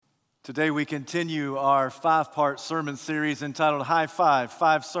Today we continue our 5-part sermon series entitled High Five,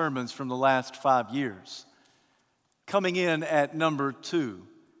 5 sermons from the last 5 years. Coming in at number 2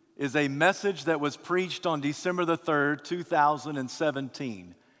 is a message that was preached on December the 3rd,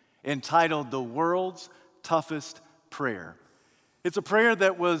 2017, entitled The World's Toughest Prayer. It's a prayer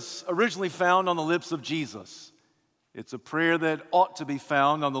that was originally found on the lips of Jesus. It's a prayer that ought to be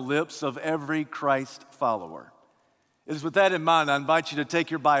found on the lips of every Christ follower. It is with that in mind, I invite you to take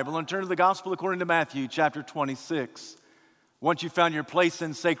your Bible and turn to the Gospel according to Matthew, chapter 26. Once you've found your place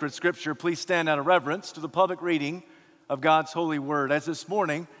in sacred Scripture, please stand out of reverence to the public reading of God's holy word. As this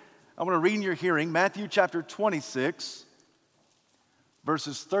morning, I want to read in your hearing Matthew chapter 26,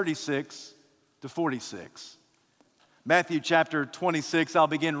 verses 36 to 46. Matthew chapter 26, I'll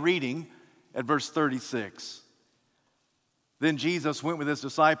begin reading at verse 36. Then Jesus went with his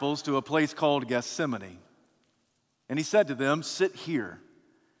disciples to a place called Gethsemane. And he said to them, "Sit here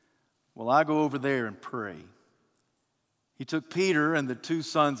while I go over there and pray." He took Peter and the 2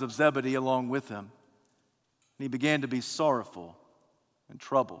 sons of Zebedee along with him, and he began to be sorrowful and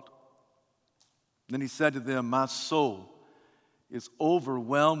troubled. Then he said to them, "My soul is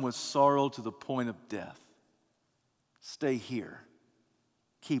overwhelmed with sorrow to the point of death. Stay here,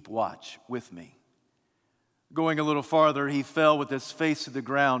 keep watch with me." Going a little farther, he fell with his face to the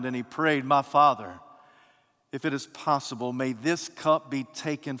ground, and he prayed, "My Father, if it is possible, may this cup be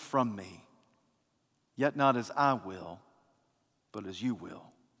taken from me. Yet not as I will, but as you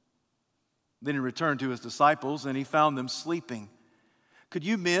will." Then he returned to his disciples, and he found them sleeping. "Could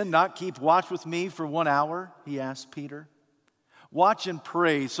you men not keep watch with me for 1 hour?" he asked Peter. "Watch and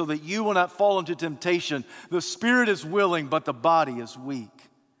pray so that you will not fall into temptation. The spirit is willing, but the body is weak."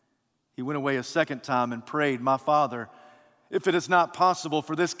 He went away a second time and prayed, "My Father, if it is not possible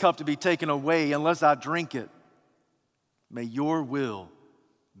for this cup to be taken away unless I drink it, may your will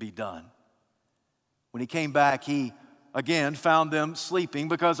be done." When he came back, he again found them sleeping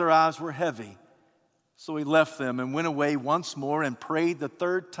because their eyes were heavy. So he left them and went away once more and prayed the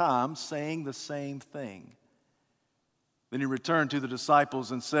 3rd time, saying the same thing. Then he returned to the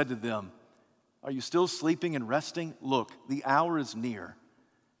disciples and said to them, "Are you still sleeping and resting? Look, the hour is near.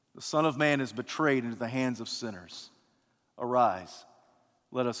 The Son of Man is betrayed into the hands of sinners. Arise,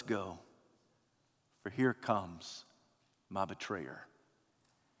 let us go, for here comes my betrayer."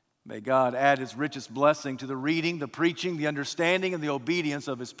 May God add his richest blessing to the reading, the preaching, the understanding, and the obedience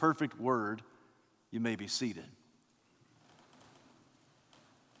of his perfect word. You may be seated.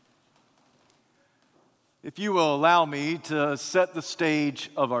 If you will allow me to set the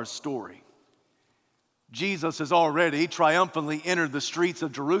stage of our story. Jesus has already triumphantly entered the streets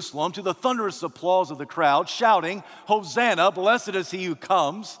of Jerusalem to the thunderous applause of the crowd, shouting, "Hosanna, blessed is he who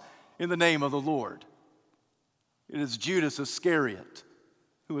comes in the name of the Lord." It is Judas Iscariot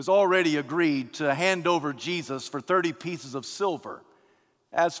who has already agreed to hand over Jesus for 30 pieces of silver,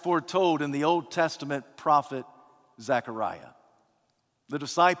 as foretold in the Old Testament prophet Zechariah. The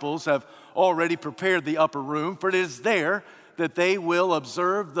disciples have already prepared the upper room, for it is there that they will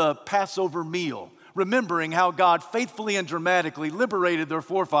observe the Passover meal, remembering how God faithfully and dramatically liberated their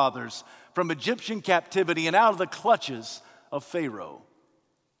forefathers from Egyptian captivity and out of the clutches of Pharaoh.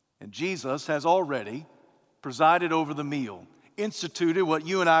 And Jesus has already presided over the meal, instituted what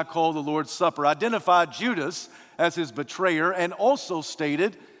you and I call the Lord's Supper, identified Judas as his betrayer, and also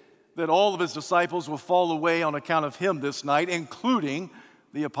stated that all of his disciples will fall away on account of him this night, including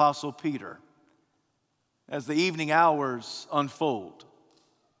the Apostle Peter. As the evening hours unfold,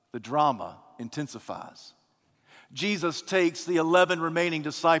 the drama intensifies. Jesus takes the 11 remaining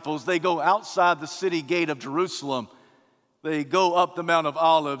disciples. They go outside the city gate of Jerusalem. They go up the Mount of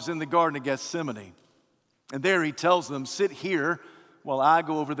Olives in the Garden of Gethsemane. And there he tells them, "Sit here while I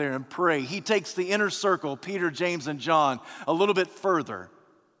go over there and pray." He takes the inner circle, Peter, James, and John, a little bit further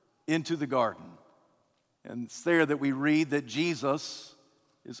into the garden. And it's there that we read that Jesus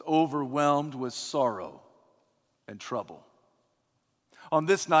is overwhelmed with sorrow and trouble. On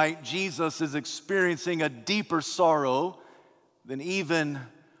this night, Jesus is experiencing a deeper sorrow than even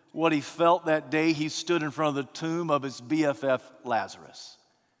what he felt that day he stood in front of the tomb of his BFF Lazarus.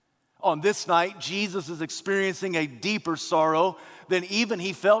 On this night, Jesus is experiencing a deeper sorrow than even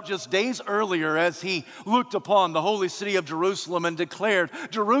he felt just days earlier as he looked upon the holy city of Jerusalem and declared,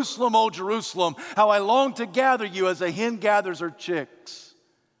 "Jerusalem, O Jerusalem, how I long to gather you as a hen gathers her chicks,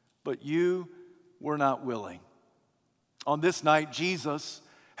 but you were not willing." On this night, Jesus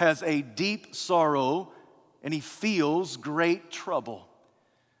has a deep sorrow and he feels great trouble.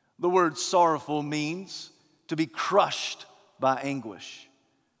 The word sorrowful means to be crushed by anguish.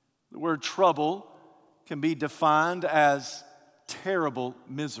 The word trouble can be defined as terrible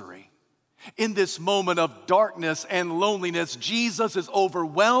misery. In this moment of darkness and loneliness, Jesus is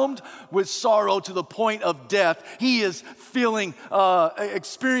overwhelmed with sorrow to the point of death. He is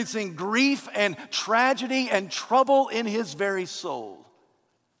experiencing grief and tragedy and trouble in his very soul.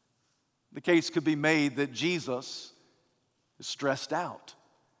 The case could be made that Jesus is stressed out.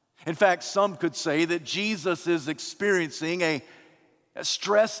 In fact, some could say that Jesus is experiencing a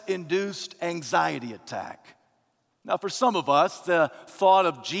stress-induced anxiety attack. Now, for some of us, the thought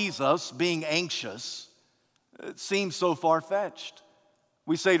of Jesus being anxious, it seems so far-fetched.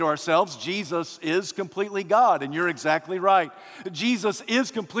 We say to ourselves, Jesus is completely God, and you're exactly right. Jesus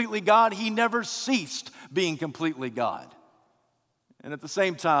is completely God. He never ceased being completely God. And at the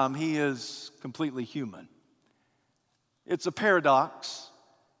same time, he is completely human. It's a paradox.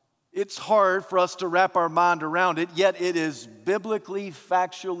 It's hard for us to wrap our mind around it, yet it is biblically,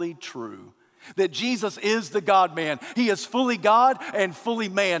 factually true that Jesus is the God-man. He is fully God and fully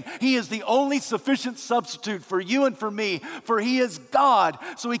man. He is the only sufficient substitute for you and for me, for he is God,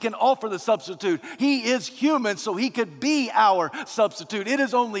 so he can offer the substitute. He is human, so he could be our substitute. It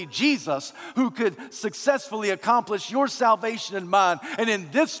is only Jesus who could successfully accomplish your salvation and mine. And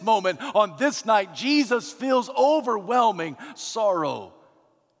in this moment, on this night, Jesus feels overwhelming sorrow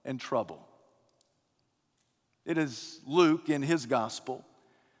and trouble. It is Luke in his gospel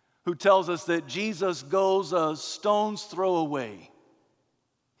who tells us that Jesus goes a stone's throw away.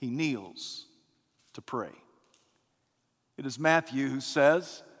 He kneels to pray. It is Matthew who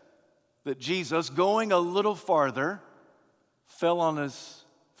says that Jesus, going a little farther, fell on his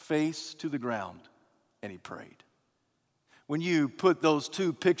face to the ground and he prayed. When you put those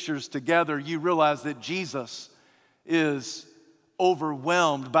two pictures together, you realize that Jesus is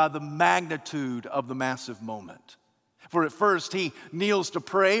overwhelmed by the magnitude of the massive moment. For at first, he kneels to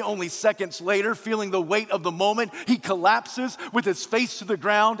pray. Only seconds later, feeling the weight of the moment, he collapses with his face to the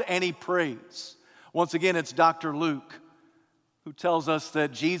ground and he prays. Once again, it's Dr. Luke who tells us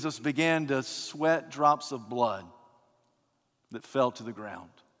that Jesus began to sweat drops of blood that fell to the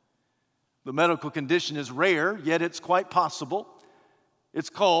ground. The medical condition is rare, yet it's quite possible. It's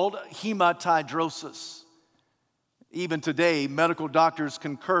called hematidrosis. Even today, medical doctors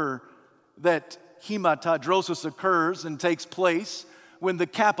concur that hematidrosis occurs and takes place when the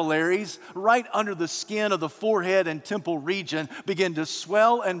capillaries right under the skin of the forehead and temple region begin to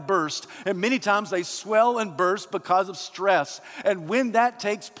swell and burst. And many times they swell and burst because of stress. And when that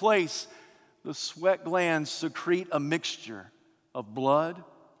takes place, the sweat glands secrete a mixture of blood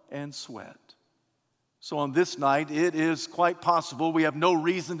and sweat. So on this night, it is quite possible, we have no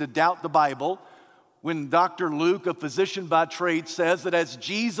reason to doubt the Bible, when Dr. Luke, a physician by trade, says that as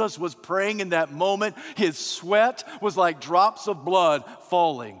Jesus was praying in that moment, his sweat was like drops of blood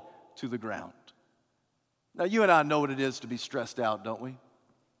falling to the ground. Now, you and I know what it is to be stressed out, don't we?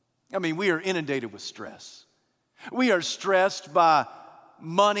 I mean, we are inundated with stress. We are stressed by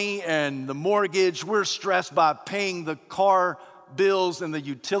money and the mortgage. We're stressed by paying the car bills and the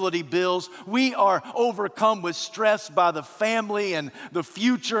utility bills. We are overcome with stress by the family and the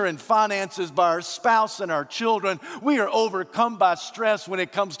future and finances, by our spouse and our children. We are overcome by stress when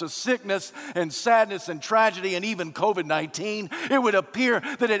it comes to sickness and sadness and tragedy and even COVID-19. It would appear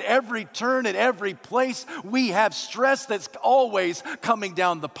that at every turn, at every place, we have stress that's always coming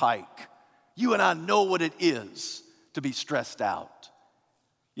down the pike. You and I know what it is to be stressed out.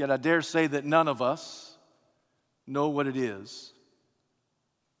 Yet I dare say that none of us know what it is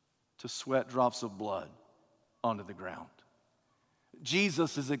to sweat drops of blood onto the ground.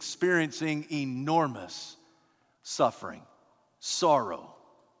 Jesus is experiencing enormous suffering, sorrow,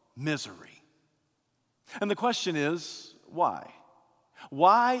 misery. And the question is, why?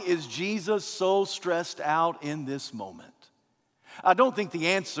 Why is Jesus so stressed out in this moment? I don't think the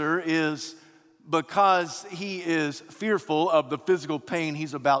answer is because he is fearful of the physical pain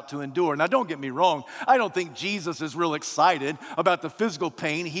he's about to endure. Now, don't get me wrong. I don't think Jesus is real excited about the physical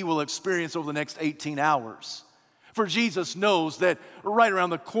pain he will experience over the next 18 hours. For Jesus knows that right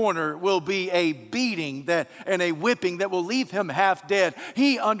around the corner will be a beating and a whipping that will leave him half dead.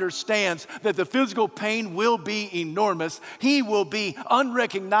 He understands that the physical pain will be enormous. He will be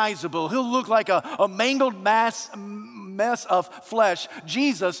unrecognizable. He'll look like a mangled mess of flesh.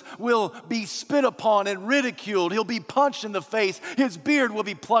 Jesus will be spit upon and ridiculed. He'll be punched in the face. His beard will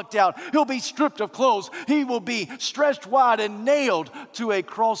be plucked out. He'll be stripped of clothes. He will be stretched wide and nailed to a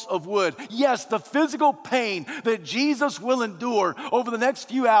cross of wood. Yes, the physical pain that Jesus will endure over the next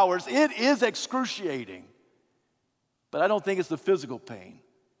few hours, it is excruciating. But I don't think it's the physical pain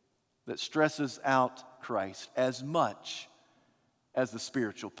that stresses out Christ as much as the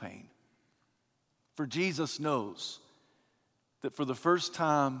spiritual pain. For Jesus knows that for the first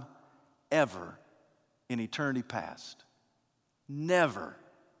time ever in eternity past, never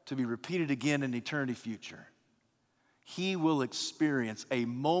to be repeated again in eternity future, he will experience a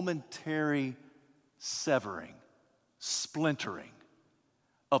momentary severing, splintering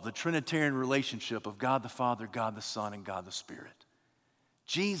of the Trinitarian relationship of God the Father, God the Son, and God the Spirit.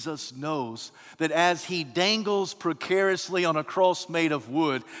 Jesus knows that as he dangles precariously on a cross made of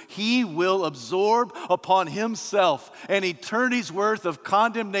wood, he will absorb upon himself an eternity's worth of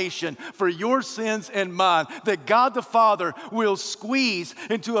condemnation for your sins and mine, that God the Father will squeeze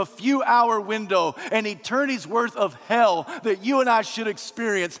into a few hour window an eternity's worth of hell that you and I should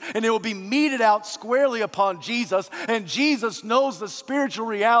experience, and it will be meted out squarely upon Jesus. And Jesus knows the spiritual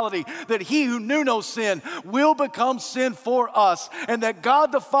reality that he who knew no sin will become sin for us, and that God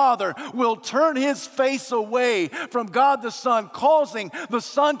the Father will turn his face away from God the Son, causing the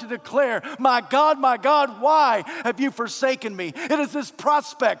Son to declare, my God, why have you forsaken me?" It is this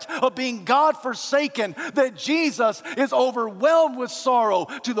prospect of being God forsaken that Jesus is overwhelmed with sorrow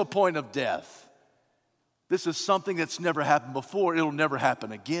to the point of death. This is something that's never happened before. It'll never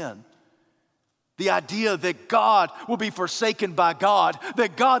happen again. The idea that God will be forsaken by God,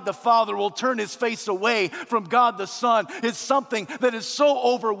 that God the Father will turn his face away from God the Son, is something that is so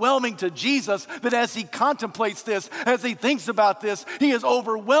overwhelming to Jesus that as he contemplates this, as he thinks about this, he is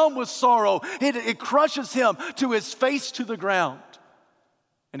overwhelmed with sorrow. It crushes him to his face to the ground,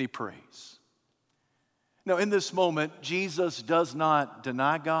 and he prays. Now, in this moment, Jesus does not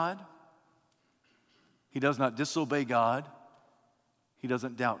deny God. He does not disobey God. He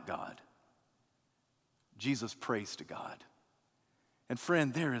doesn't doubt God. Jesus prays to God. And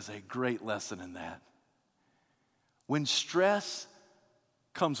friend, there is a great lesson in that. When stress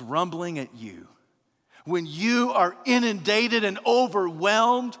comes rumbling at you, when you are inundated and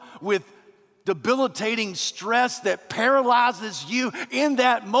overwhelmed with debilitating stress that paralyzes you, in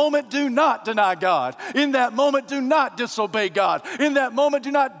that moment, do not deny God. In that moment, do not disobey God. In that moment,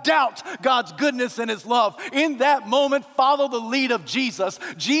 do not doubt God's goodness and his love. In that moment, follow the lead of Jesus.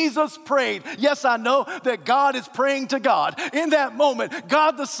 Jesus prayed. Yes, I know that God is praying to God. In that moment,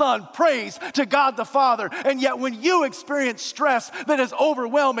 God the Son prays to God the Father. And yet when you experience stress that is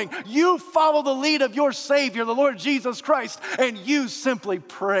overwhelming, you follow the lead of your Savior, the Lord Jesus Christ, and you simply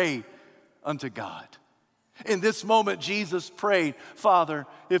pray unto God. In this moment, Jesus prayed, "Father,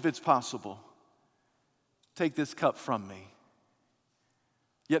 if it's possible, take this cup from me.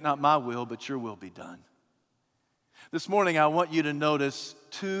 Yet not my will, but your will be done." This morning, I want you to notice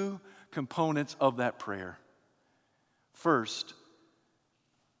two components of that prayer. First,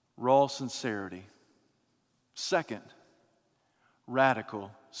 raw sincerity. Second,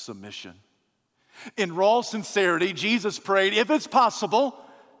 radical submission. In raw sincerity, Jesus prayed, "If it's possible,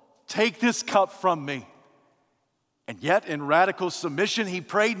 take this cup from me." And yet, in radical submission, he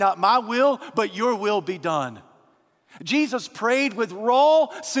prayed, "Not my will, but your will be done." Jesus prayed with raw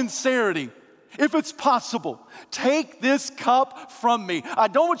sincerity. If it's possible, take this cup from me. I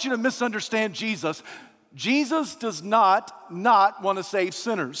don't want you to misunderstand Jesus. Jesus does not want to save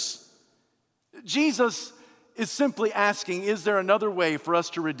sinners. Jesus is simply asking, is there another way for us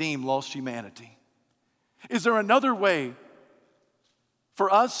to redeem lost humanity? Is there another way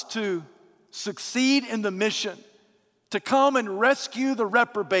for us to succeed in the mission, to come and rescue the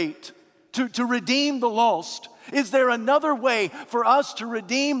reprobate, to redeem the lost? Is there another way for us to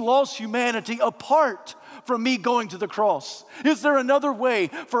redeem lost humanity apart from me going to the cross? Is there another way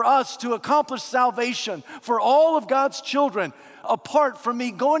for us to accomplish salvation for all of God's children apart from me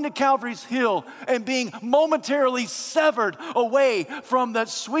going to Calvary's Hill and being momentarily severed away from that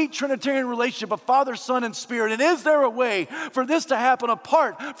sweet Trinitarian relationship of Father, Son, and Spirit? And is there a way for this to happen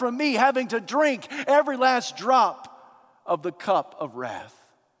apart from me having to drink every last drop of the cup of wrath?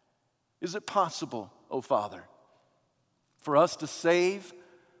 Is it possible, O Father, for us to save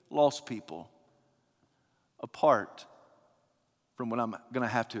lost people apart from what I'm going to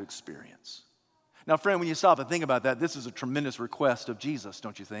have to experience? Now, friend, when you stop and think about that, this is a tremendous request of Jesus,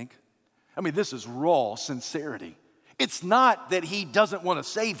 don't you think? I mean, this is raw sincerity. It's not that he doesn't want to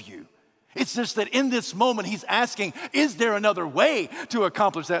save you. It's just that in this moment, he's asking, is there another way to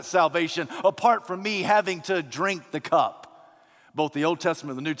accomplish that salvation apart from me having to drink the cup? Both the Old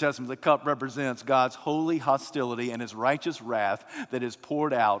Testament and the New Testament, the cup represents God's holy hostility and his righteous wrath that is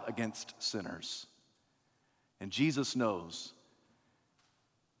poured out against sinners. And Jesus knows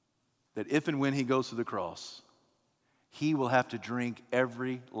that if and when he goes to the cross, he will have to drink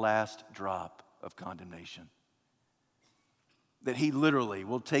every last drop of condemnation. That he literally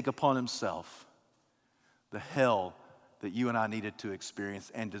will take upon himself the hell that you and I needed to experience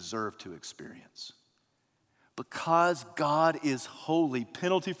and deserve to experience. Because God is holy,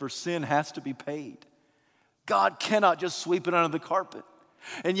 penalty for sin has to be paid. God cannot just sweep it under the carpet.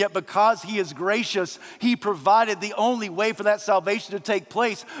 And yet, because He is gracious, He provided the only way for that salvation to take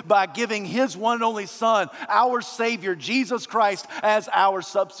place by giving His one and only Son, our Savior, Jesus Christ, as our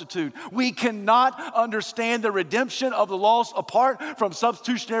substitute. We cannot understand the redemption of the lost apart from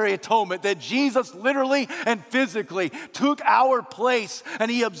substitutionary atonement, that Jesus literally and physically took our place and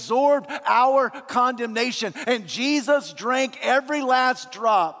He absorbed our condemnation. And Jesus drank every last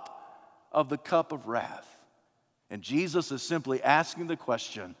drop of the cup of wrath. And Jesus is simply asking the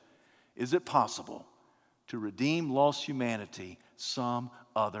question, is it possible to redeem lost humanity some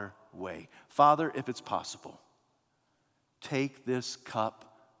other way? Father, if it's possible, take this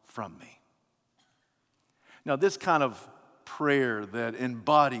cup from me. Now, this kind of prayer that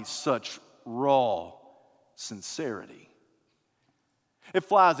embodies such raw sincerity, it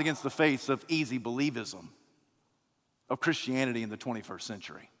flies against the face of easy believism of Christianity in the 21st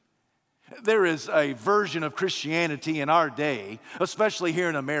century. There is a version of Christianity in our day, especially here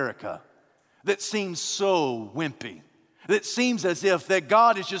in America, that seems so wimpy. That seems as if that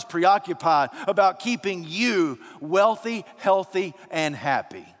God is just preoccupied about keeping you wealthy, healthy, and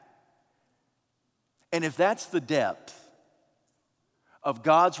happy. And if that's the depth of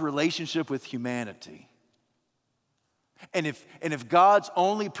God's relationship with humanity, and if God's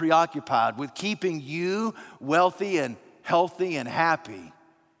only preoccupied with keeping you wealthy and healthy and happy,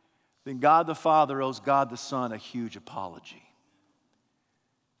 then God the Father owes God the Son a huge apology.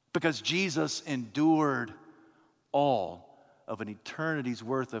 Because Jesus endured all of an eternity's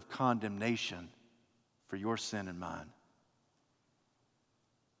worth of condemnation for your sin and mine.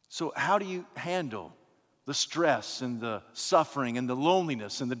 So how do you handle the stress and the suffering and the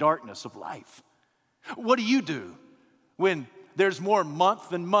loneliness and the darkness of life? What do you do when there's more month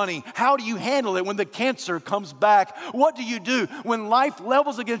than money? How do you handle it when the cancer comes back? What do you do when life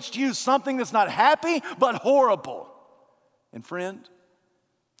levels against you something that's not happy but horrible? And friend,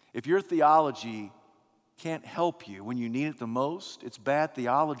 if your theology can't help you when you need it the most, it's bad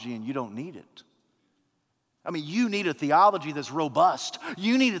theology and you don't need it. I mean, you need a theology that's robust.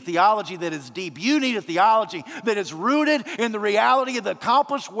 You need a theology that is deep. You need a theology that is rooted in the reality of the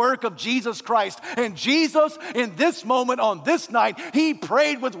accomplished work of Jesus Christ. And Jesus, in this moment, on this night, He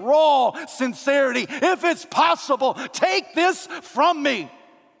prayed with raw sincerity. If it's possible, take this from me.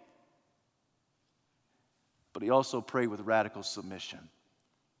 But He also prayed with radical submission.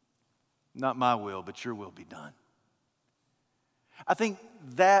 Not my will, but your will be done. I think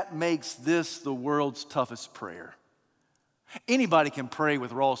that makes this the world's toughest prayer. Anybody can pray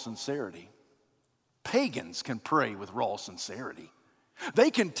with raw sincerity. Pagans can pray with raw sincerity.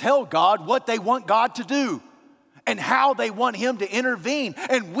 They can tell God what they want God to do and how they want Him to intervene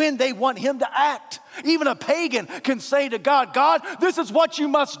and when they want Him to act. Even a pagan can say to God, God, this is what you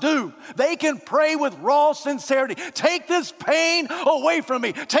must do. They can pray with raw sincerity. Take this pain away from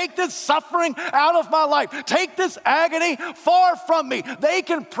me. Take this suffering out of my life. Take this agony far from me. They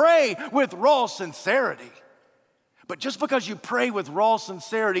can pray with raw sincerity. But just because you pray with raw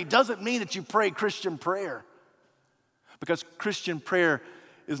sincerity doesn't mean that you pray Christian prayer. Because Christian prayer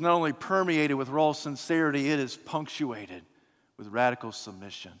is not only permeated with raw sincerity, it is punctuated with radical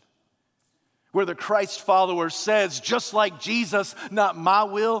submission. Where the Christ follower says, just like Jesus, not my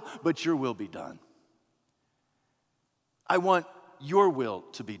will, but your will be done. I want your will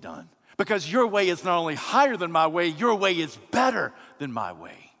to be done. Because your way is not only higher than my way, your way is better than my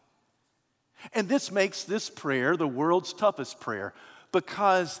way. And this makes this prayer the world's toughest prayer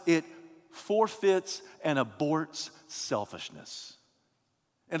because it forfeits and aborts selfishness.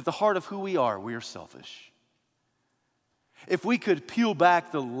 And at the heart of who we are selfish. If we could peel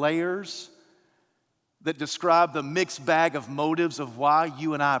back the layers that describe the mixed bag of motives of why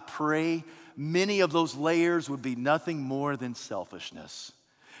you and I pray, many of those layers would be nothing more than selfishness.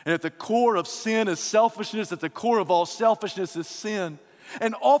 And at the core of sin is selfishness. At the core of all selfishness is sin.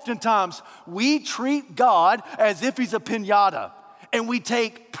 And oftentimes, we treat God as if He's a piñata. And we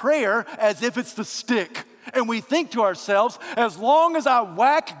take prayer as if it's the stick. And we think to ourselves, as long as I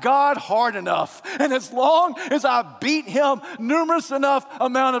whack God hard enough, and as long as I beat Him numerous enough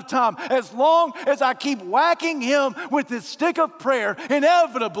amount of time, as long as I keep whacking Him with this stick of prayer,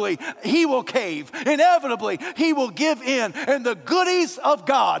 inevitably He will cave. Inevitably He will give in, and the goodies of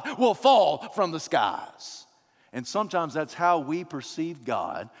God will fall from the skies. And sometimes that's how we perceive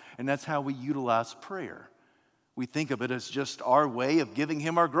God, and that's how we utilize prayer. We think of it as just our way of giving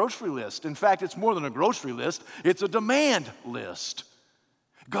Him our grocery list. In fact, it's more than a grocery list, it's a demand list.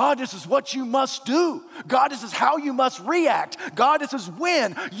 God, this is what you must do. God, this is how you must react. God, this is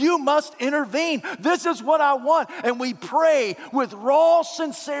when you must intervene. This is what I want. And we pray with raw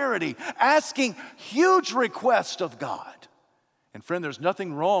sincerity, asking huge requests of God. And friend, there's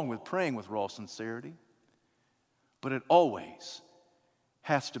nothing wrong with praying with raw sincerity, but it always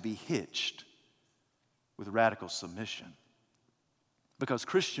has to be hitched with radical submission. Because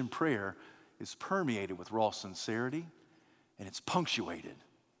Christian prayer is permeated with raw sincerity, and it's punctuated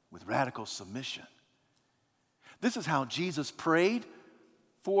with radical submission. This is how Jesus prayed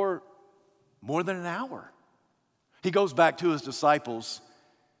for more than an hour. He goes back to his disciples,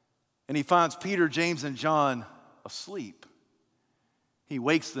 and he finds Peter, James, and John asleep. He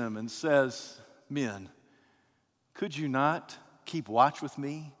wakes them and says, "Men, could you not keep watch with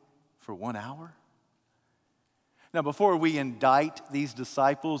me for 1 hour?" Now, before we indict these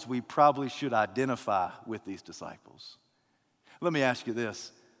disciples, we probably should identify with these disciples. Let me ask you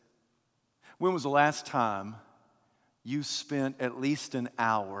this. When was the last time you spent at least an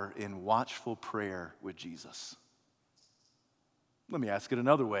hour in watchful prayer with Jesus? Let me ask it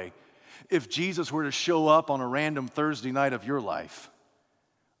another way. If Jesus were to show up on a random Thursday night of your life,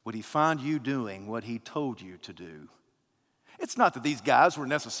 would he find you doing what he told you to do? It's not that these guys were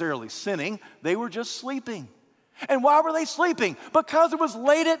necessarily sinning. They were just sleeping. And why were they sleeping? Because it was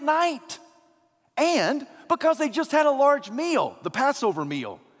late at night. And because they just had a large meal, the Passover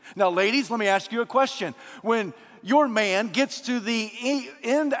meal. Now, ladies, let me ask you a question. When your man gets to the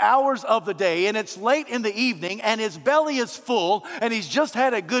end hours of the day and it's late in the evening and his belly is full and he's just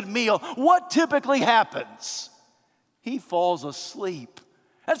had a good meal, what typically happens? He falls asleep.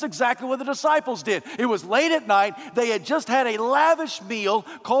 That's exactly what the disciples did. It was late at night. They had just had a lavish meal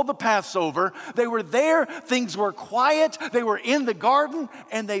called the Passover. They were there. Things were quiet. They were in the garden,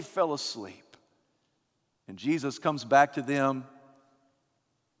 and they fell asleep. And Jesus comes back to them,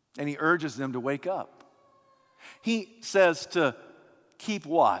 and he urges them to wake up. He says to keep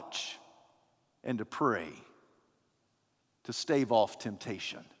watch and to pray, to stave off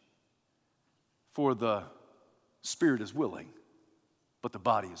temptation. For the spirit is willing, but the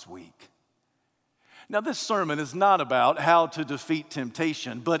body is weak. Now, this sermon is not about how to defeat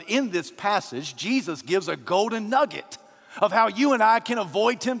temptation, but in this passage, Jesus gives a golden nugget of how you and I can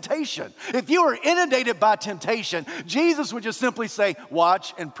avoid temptation. If you are inundated by temptation, Jesus would just simply say,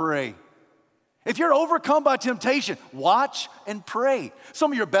 watch and pray. If you're overcome by temptation, watch and pray.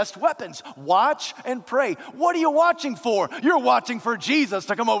 Some of your best weapons, watch and pray. What are you watching for? You're watching for Jesus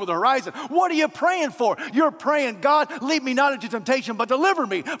to come over the horizon. What are you praying for? You're praying, God, lead me not into temptation, but deliver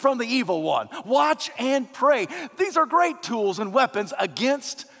me from the evil one. Watch and pray. These are great tools and weapons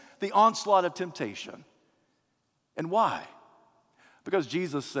against the onslaught of temptation. And why? Because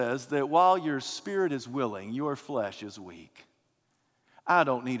Jesus says that while your spirit is willing, your flesh is weak. I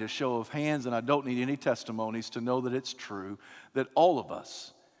don't need a show of hands and I don't need any testimonies to know that it's true that all of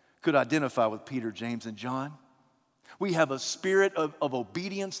us could identify with Peter, James, and John. We have a spirit of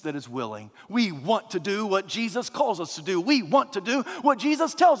obedience that is willing. We want to do what Jesus calls us to do. We want to do what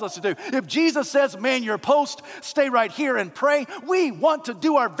Jesus tells us to do. If Jesus says, man your post, stay right here and pray, we want to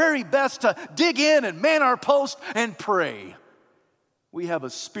do our very best to dig in and man our post and pray. We have a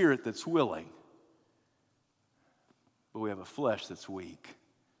spirit that's willing, but we have a flesh that's weak.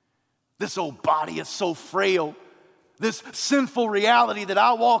 This old body is so frail. This sinful reality that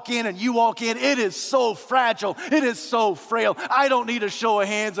I walk in and you walk in, it is so fragile. It is so frail. I don't need a show of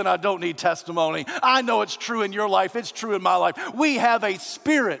hands and I don't need testimony. I know it's true in your life. It's true in my life. We have a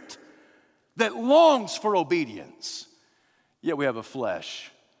spirit that longs for obedience. Yet we have a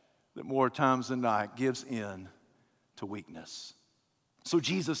flesh that more times than not gives in to weakness. So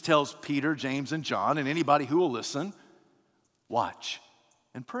Jesus tells Peter, James, and John, and anybody who will listen, watch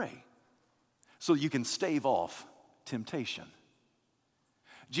and pray so you can stave off temptation.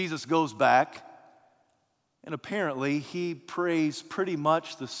 Jesus goes back, and apparently he prays pretty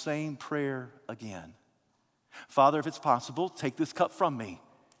much the same prayer again. Father, if it's possible, take this cup from me,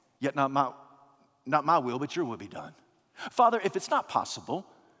 yet not my will, but your will be done. Father, if it's not possible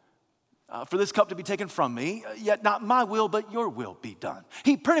for this cup to be taken from me, yet not my will, but your will be done.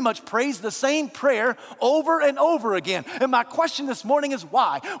 He pretty much prays the same prayer over and over again. And my question this morning is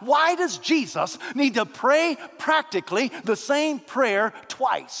why? Why does Jesus need to pray practically the same prayer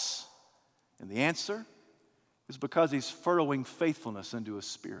twice? And the answer is because he's furrowing faithfulness into his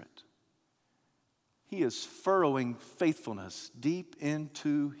spirit. He is furrowing faithfulness deep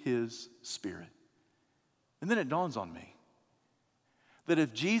into his spirit. And then it dawns on me that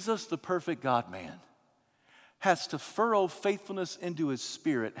if Jesus, the perfect God-man, has to furrow faithfulness into his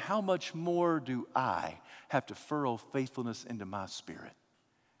spirit, how much more do I have to furrow faithfulness into my spirit?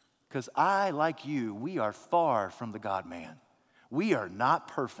 Because I, like you, we are far from the God-man. We are not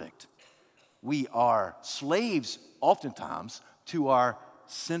perfect. We are slaves, oftentimes, to our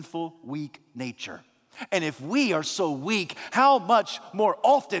sinful, weak nature. And if we are so weak, how much more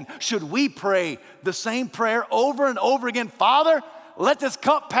often should we pray the same prayer over and over again? Father, let this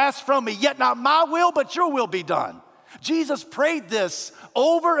cup pass from me, yet not my will, but your will be done. Jesus prayed this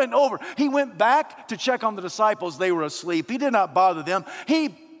over and over. He went back to check on the disciples. They were asleep. He did not bother them.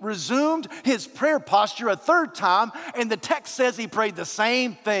 He resumed his prayer posture a third time, and the text says he prayed the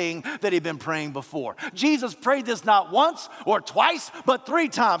same thing that he'd been praying before. Jesus prayed this not once or twice, but 3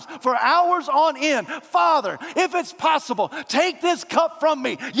 times for hours on end. Father, if it's possible, take this cup from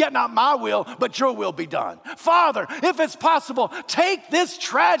me, yet not my will, but your will be done. Father, if it's possible, take this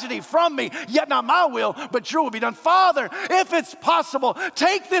tragedy from me, yet not my will, but your will be done. Father, if it's possible,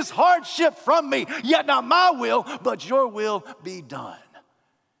 take this hardship from me, yet not my will, but your will be done.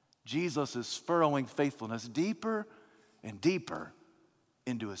 Jesus is furrowing faithfulness deeper and deeper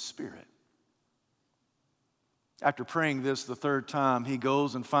into his spirit. After praying this the 3rd time, he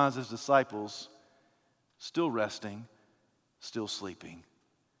goes and finds his disciples still resting, still sleeping.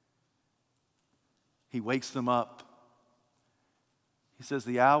 He wakes them up. He says,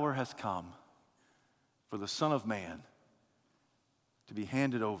 the hour has come for the Son of Man to be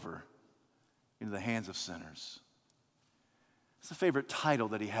handed over into the hands of sinners. It's a favorite title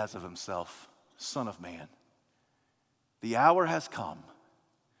that he has of himself, Son of Man. The hour has come.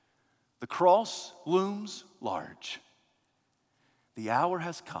 The cross looms large. The hour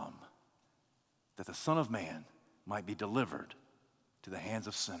has come that the Son of Man might be delivered to the hands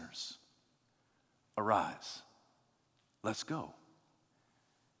of sinners. Arise, let's go,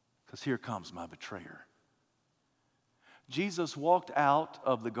 because here comes my betrayer. Jesus walked out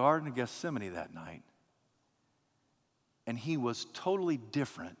of the Garden of Gethsemane that night, and he was totally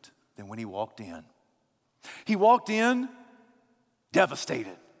different than when he walked in. He walked in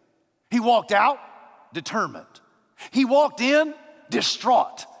devastated. He walked out determined. He walked in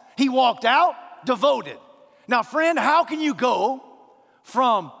distraught. He walked out devoted. Now, friend, how can you go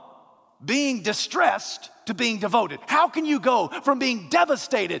from being distressed to being devoted? How can you go from being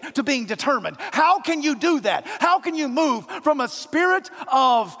devastated to being determined? How can you do that? How can you move from a spirit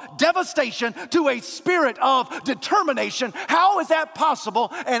of devastation to a spirit of determination? How is that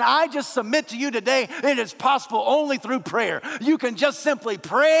possible? And I just submit to you today, it is possible only through prayer. You can just simply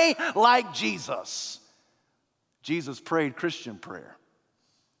pray like Jesus. Jesus prayed Christian prayer.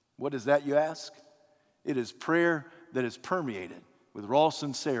 What is that, you ask? It is prayer that is permeated with raw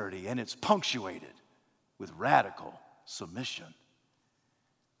sincerity, and it's punctuated with radical submission.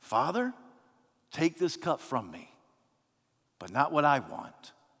 Father, take this cup from me, but not what I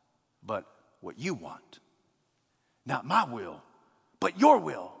want, but what you want. Not my will, but your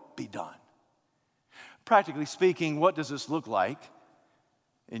will be done. Practically speaking, what does this look like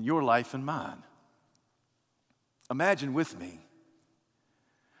in your life and mine? Imagine with me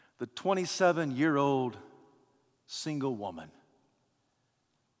the 27-year-old single woman.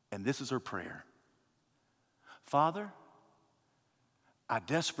 And this is her prayer. Father, I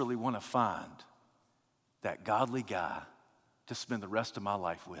desperately want to find that godly guy to spend the rest of my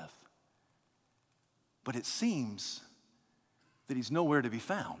life with. But it seems that he's nowhere to be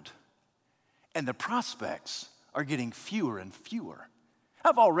found. And the prospects are getting fewer and fewer.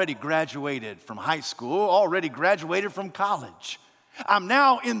 I've already graduated from high school, already graduated from college. I'm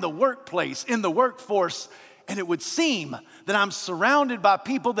now in the workplace, in the workforce, and it would seem that I'm surrounded by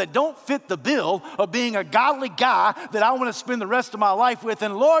people that don't fit the bill of being a godly guy that I want to spend the rest of my life with.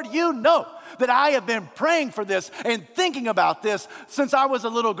 And Lord, you know that I have been praying for this and thinking about this since I was a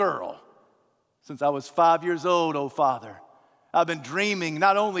little girl. Since I was 5 years old, oh Father, I've been dreaming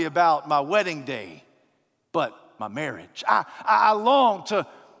not only about my wedding day, but my marriage. I long to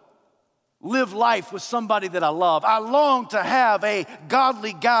live life with somebody that I love. I long to have a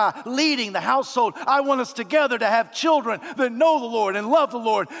godly guy leading the household. I want us together to have children that know the Lord and love the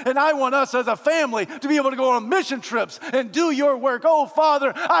Lord. And I want us as a family to be able to go on mission trips and do your work. Oh,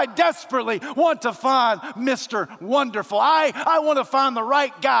 Father, I desperately want to find Mr. Wonderful. I want to find the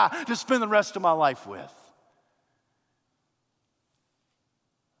right guy to spend the rest of my life with.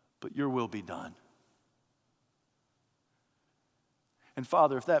 But your will be done. And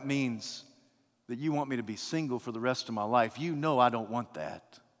Father, if that means that you want me to be single for the rest of my life, you know I don't want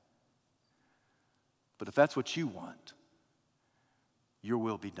that. But if that's what you want, your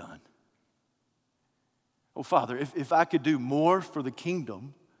will be done. Oh, Father, if I could do more for the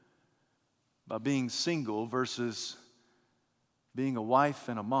kingdom by being single versus being a wife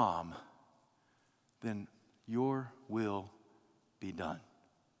and a mom, then your will be done.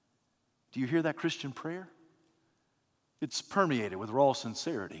 Do you hear that Christian prayer? It's permeated with raw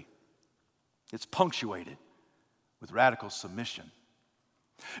sincerity. It's punctuated with radical submission.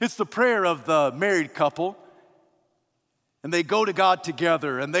 It's the prayer of the married couple, and they go to God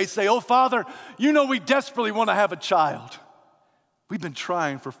together and they say, "Oh, Father, you know we desperately want to have a child. We've been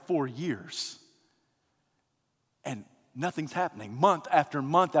trying for 4 years, and nothing's happening. Month after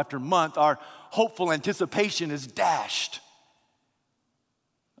month after month, our hopeful anticipation is dashed.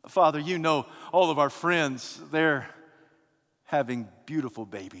 Father, you know all of our friends, they're having beautiful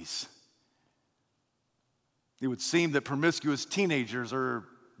babies. It would seem that promiscuous teenagers are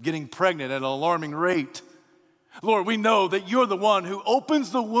getting pregnant at an alarming rate. Lord, we know that you're the one who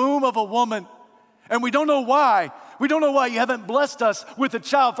opens the womb of a woman, and we don't know why. We don't know why you haven't blessed us with a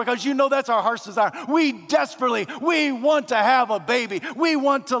child, because you know that's our heart's desire. We want to have a baby. We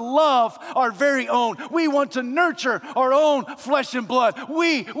want to love our very own. We want to nurture our own flesh and blood.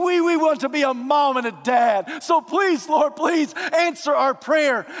 We want to be a mom and a dad. So please, Lord, please answer our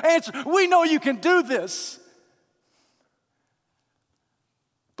prayer. We know you can do this.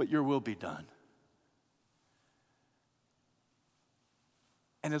 But your will be done."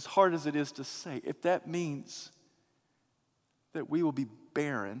 And as hard as it is to say, if that means that we will be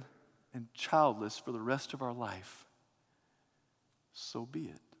barren and childless for the rest of our life, so be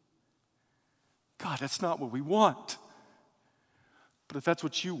it. God, that's not what we want. But if that's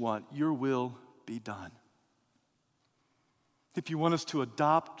what you want, your will be done. If you want us to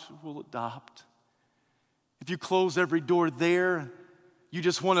adopt, we'll adopt. If you close every door there, you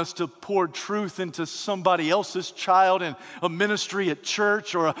just want us to pour truth into somebody else's child in a ministry at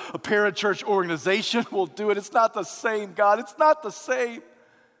church or a parachurch organization, we'll do it. It's not the same, God. It's not the same.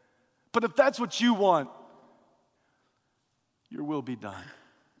 But if that's what you want, your will be done.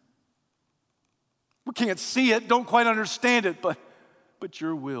 We can't see it, don't quite understand it, but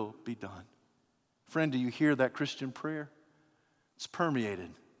your will be done. Friend, do you hear that Christian prayer? It's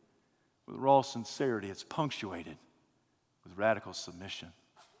permeated with raw sincerity. It's punctuated with radical submission.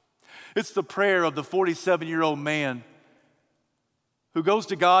 It's the prayer of the 47-year-old man who goes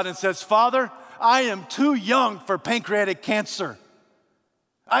to God and says, "Father, I am too young for pancreatic cancer.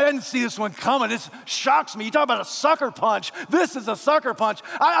 I didn't see this one coming. This shocks me. You talk about a sucker punch. This is a sucker punch.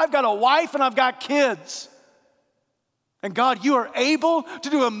 I've got a wife and I've got kids. And God, you are able to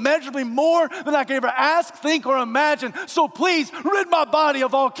do immeasurably more than I can ever ask, think, or imagine. So please rid my body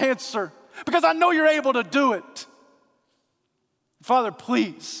of all cancer, because I know you're able to do it. Father,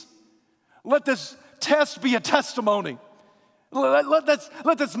 please, let this test be a testimony.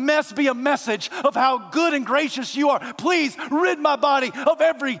 Let this mess be a message of how good and gracious you are. Please rid my body of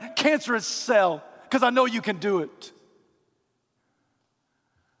every cancerous cell, because I know you can do it.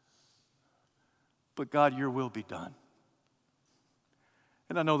 But God, your will be done.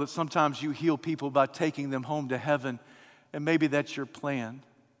 And I know that sometimes you heal people by taking them home to heaven, and maybe that's your plan.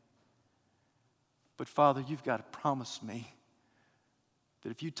 But Father, you've got to promise me that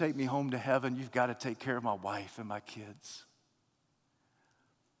if you take me home to heaven, you've got to take care of my wife and my kids.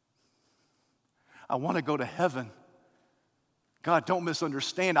 I want to go to heaven. God, don't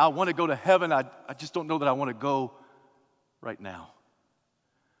misunderstand. I want to go to heaven. I just don't know that I want to go right now.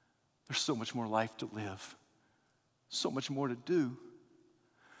 There's so much more life to live, so much more to do.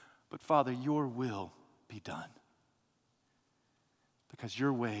 But Father, your will be done, because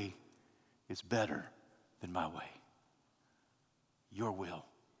your way is better than my way. Your will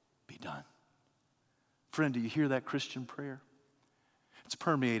be done. Friend, do you hear that Christian prayer? It's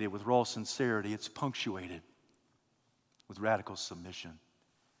permeated with raw sincerity. It's punctuated with radical submission.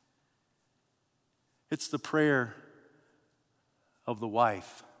 It's the prayer of the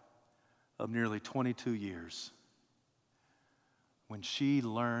wife of nearly 22 years when she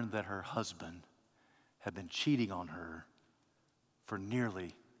learned that her husband had been cheating on her for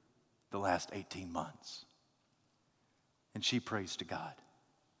nearly the last 18 months. And she prays to God,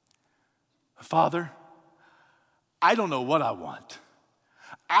 "Father, I don't know what I want.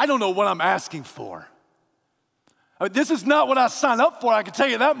 I don't know what I'm asking for. This is not what I signed up for, I can tell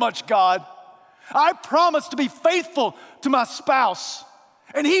you that much, God. I promised to be faithful to my spouse,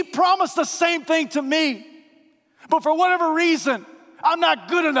 and he promised the same thing to me. But for whatever reason, I'm not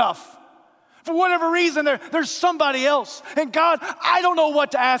good enough. For whatever reason, there's somebody else. And God, I don't know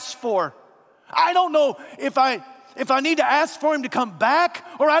what to ask for. I don't know if I need to ask for him to come back,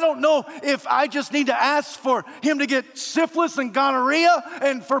 or I don't know if I just need to ask for him to get syphilis and gonorrhea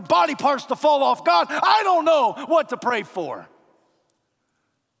and for body parts to fall off. God, I don't know what to pray for.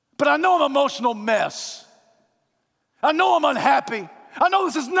 But I know I'm an emotional mess. I know I'm unhappy. I know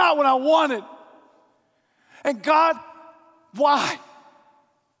this is not what I wanted. And God, why?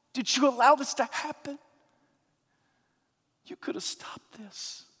 Did you allow this to happen? You could have stopped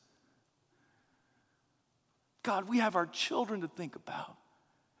this. God, we have our children to think about.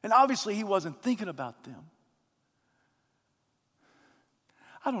 And obviously he wasn't thinking about them.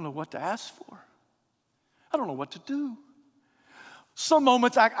 I don't know what to ask for. I don't know what to do. Some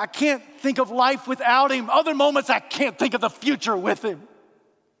moments I can't think of life without him. Other moments I can't think of the future with him.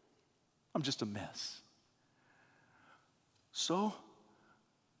 I'm just a mess. So,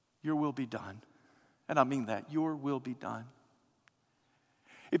 your will be done. And I mean that, your will be done.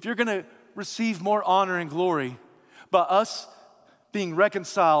 If you're going to receive more honor and glory by us being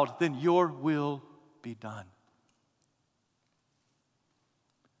reconciled, then your will be done.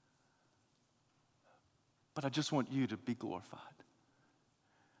 But I just want you to be glorified.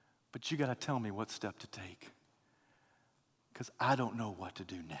 But you got to tell me what step to take, because I don't know what to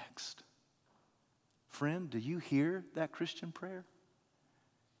do next. Friend, do you hear that Christian prayer?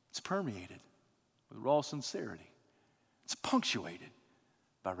 It's permeated with raw sincerity. It's punctuated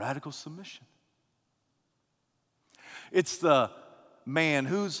by radical submission. It's the man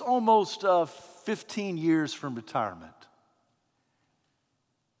who's almost 15 years from retirement.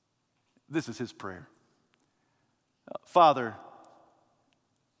 This is his prayer. Father,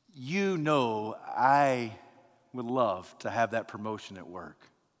 you know I would love to have that promotion at work.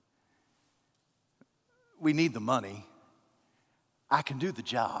 We need the money. I can do the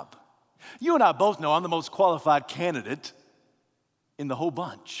job. You and I both know I'm the most qualified candidate in the whole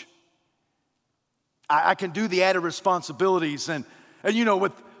bunch. I can do the added responsibilities, and you know,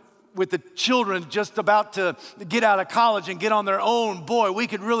 with the children just about to get out of college and get on their own, boy, we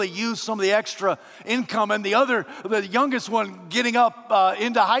could really use some of the extra income. And the youngest one getting up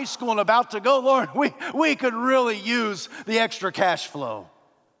into high school and about to go, Lord, we could really use the extra cash flow.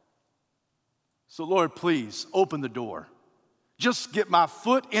 So Lord, please open the door. Just get my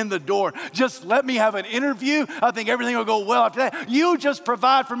foot in the door. Just let me have an interview. I think everything will go well after that. You just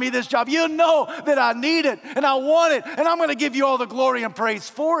provide for me this job. You know that I need it and I want it, and I'm going to give you all the glory and praise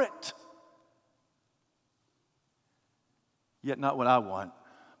for it. Yet not what I want,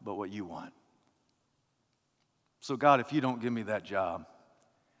 but what you want. So God, if you don't give me that job,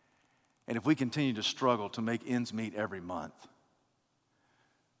 and if we continue to struggle to make ends meet every month,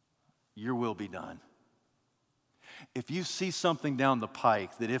 your will be done. If you see something down the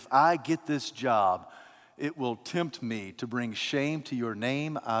pike that if I get this job, it will tempt me to bring shame to your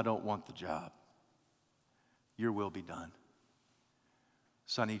name, I don't want the job. Your will be done.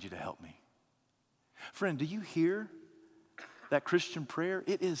 So I need you to help me. Friend, do you hear that Christian prayer?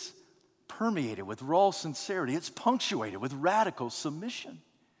 It is permeated with raw sincerity. It's punctuated with radical submission.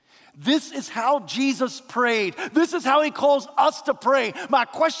 This is how Jesus prayed. This is how he calls us to pray. My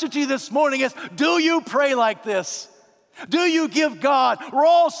question to you this morning is, do you pray like this? Do you give God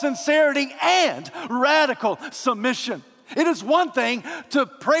raw sincerity and radical submission? It is one thing to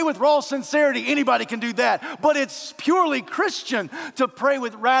pray with raw sincerity. Anybody can do that. But it's purely Christian to pray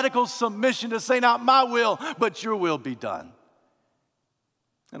with radical submission, to say, not my will, but your will be done.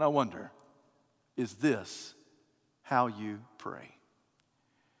 And I wonder, is this how you pray?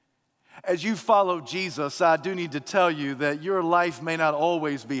 As you follow Jesus, I do need to tell you that your life may not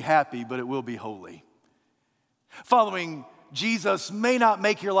always be happy, but it will be holy. Following Jesus may not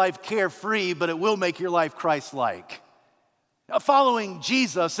make your life carefree, but it will make your life Christ-like. Following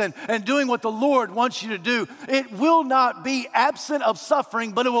Jesus and doing what the Lord wants you to do, it will not be absent of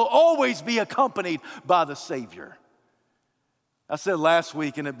suffering, but it will always be accompanied by the Savior. I said last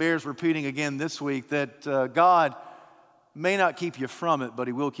week, and it bears repeating again this week, that God may not keep you from it, but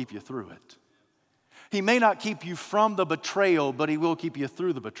he will keep you through it. He may not keep you from the betrayal, but he will keep you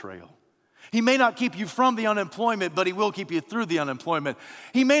through the betrayal. He may not keep you from the unemployment, but he will keep you through the unemployment.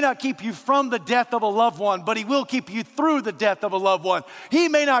 He may not keep you from the death of a loved one, but he will keep you through the death of a loved one. He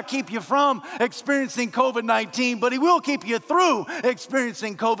may not keep you from experiencing COVID-19, but he will keep you through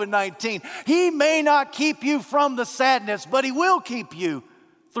experiencing COVID-19. He may not keep you from the sadness, but he will keep you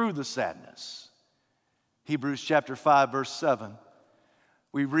through the sadness. Hebrews chapter 5, verse 7.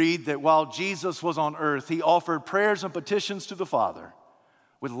 We read that while Jesus was on earth, he offered prayers and petitions to the Father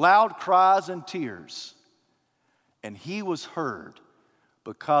with loud cries and tears, and he was heard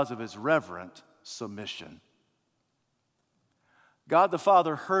because of his reverent submission. God the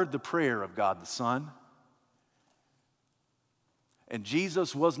Father heard the prayer of God the Son, and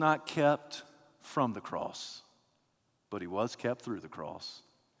Jesus was not kept from the cross, but he was kept through the cross.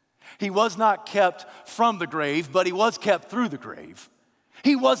 He was not kept from the grave, but he was kept through the grave.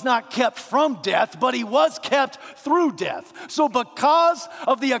 He was not kept from death, but he was kept through death. So because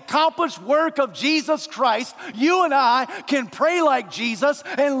of the accomplished work of Jesus Christ, you and I can pray like Jesus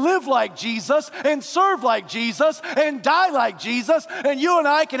and live like Jesus and serve like Jesus and die like Jesus. And you and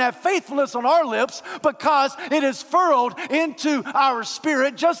I can have faithfulness on our lips because it is furrowed into our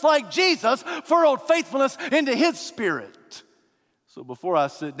spirit, just like Jesus furrowed faithfulness into his spirit. So before I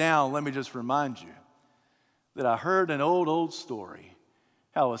sit down, let me just remind you that I heard an old story.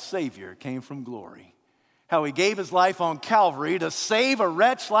 How a Savior came from glory. How he gave his life on Calvary to save a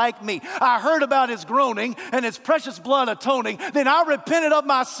wretch like me. I heard about his groaning and his precious blood atoning. Then I repented of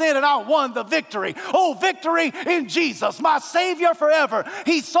my sin and I won the victory. Oh, victory in Jesus, my Savior forever.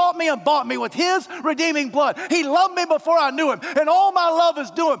 He sought me and bought me with his redeeming blood. He loved me before I knew him, and all my love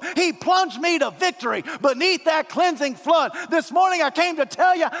is due him. He plunged me to victory beneath that cleansing flood. This morning I came to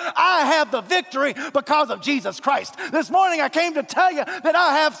tell you I have the victory because of Jesus Christ. This morning I came to tell you that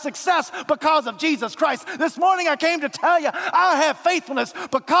I have success because of Jesus Christ. This morning I came to tell you I have faithfulness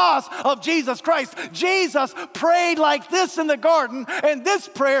because of Jesus Christ. Jesus prayed like this in the garden, and this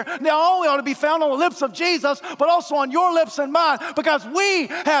prayer not only ought to be found on the lips of Jesus, but also on your lips and mine, because we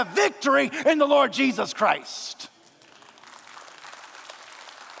have victory in the Lord Jesus Christ.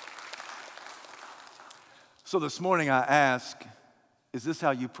 So this morning I ask, is this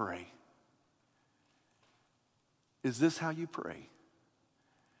how you pray? Is this how you pray?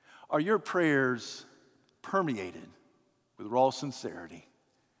 Are your prayers permeated with raw sincerity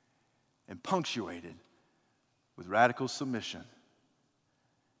and punctuated with radical submission?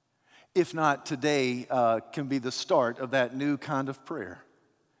 If not, today can be the start of that new kind of prayer.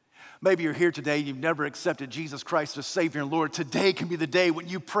 Maybe you're here today, you've never accepted Jesus Christ as Savior and Lord. Today can be the day when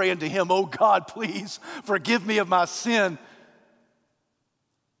you pray unto him, oh God, please forgive me of my sin.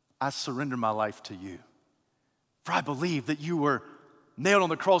 I surrender my life to you. For I believe that you were nailed on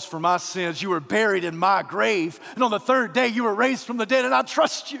the cross for my sins. You were buried in my grave. And on the third day, you were raised from the dead. And I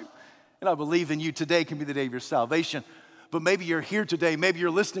trust you. And I believe in you. Today can be the day of your salvation. But maybe you're here today. Maybe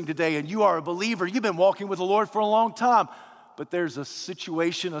you're listening today and you are a believer. You've been walking with the Lord for a long time. But there's a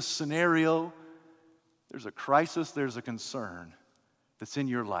situation, a scenario, there's a crisis, there's a concern that's in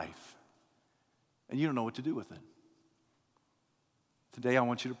your life. And you don't know what to do with it. Today, I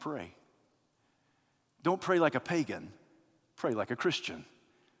want you to pray. Don't pray like a pagan. Pray like a Christian.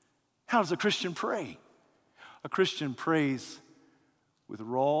 How does a Christian pray? A Christian prays with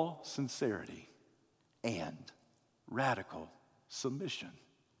raw sincerity and radical submission.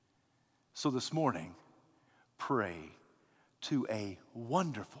 So this morning, pray to a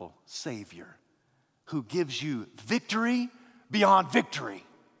wonderful Savior who gives you victory beyond victory.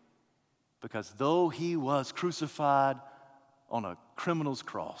 Because though he was crucified on a criminal's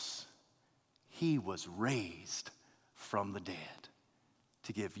cross, he was raised from the dead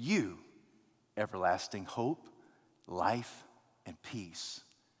to give you everlasting hope, life, and peace.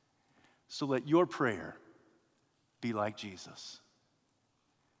 So let your prayer be like Jesus.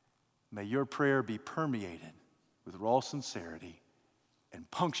 May your prayer be permeated with raw sincerity and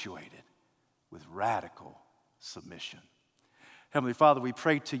punctuated with radical submission. Heavenly Father, we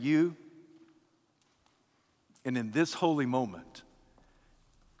pray to you, and in this holy moment,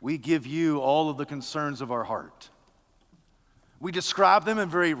 we give you all of the concerns of our heart. We describe them in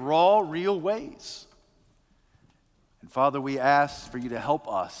very raw, real ways. And Father, we ask for you to help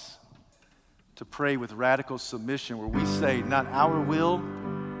us to pray with radical submission where we say, not our will,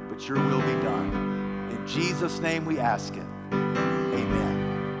 but your will be done. In Jesus' name we ask it.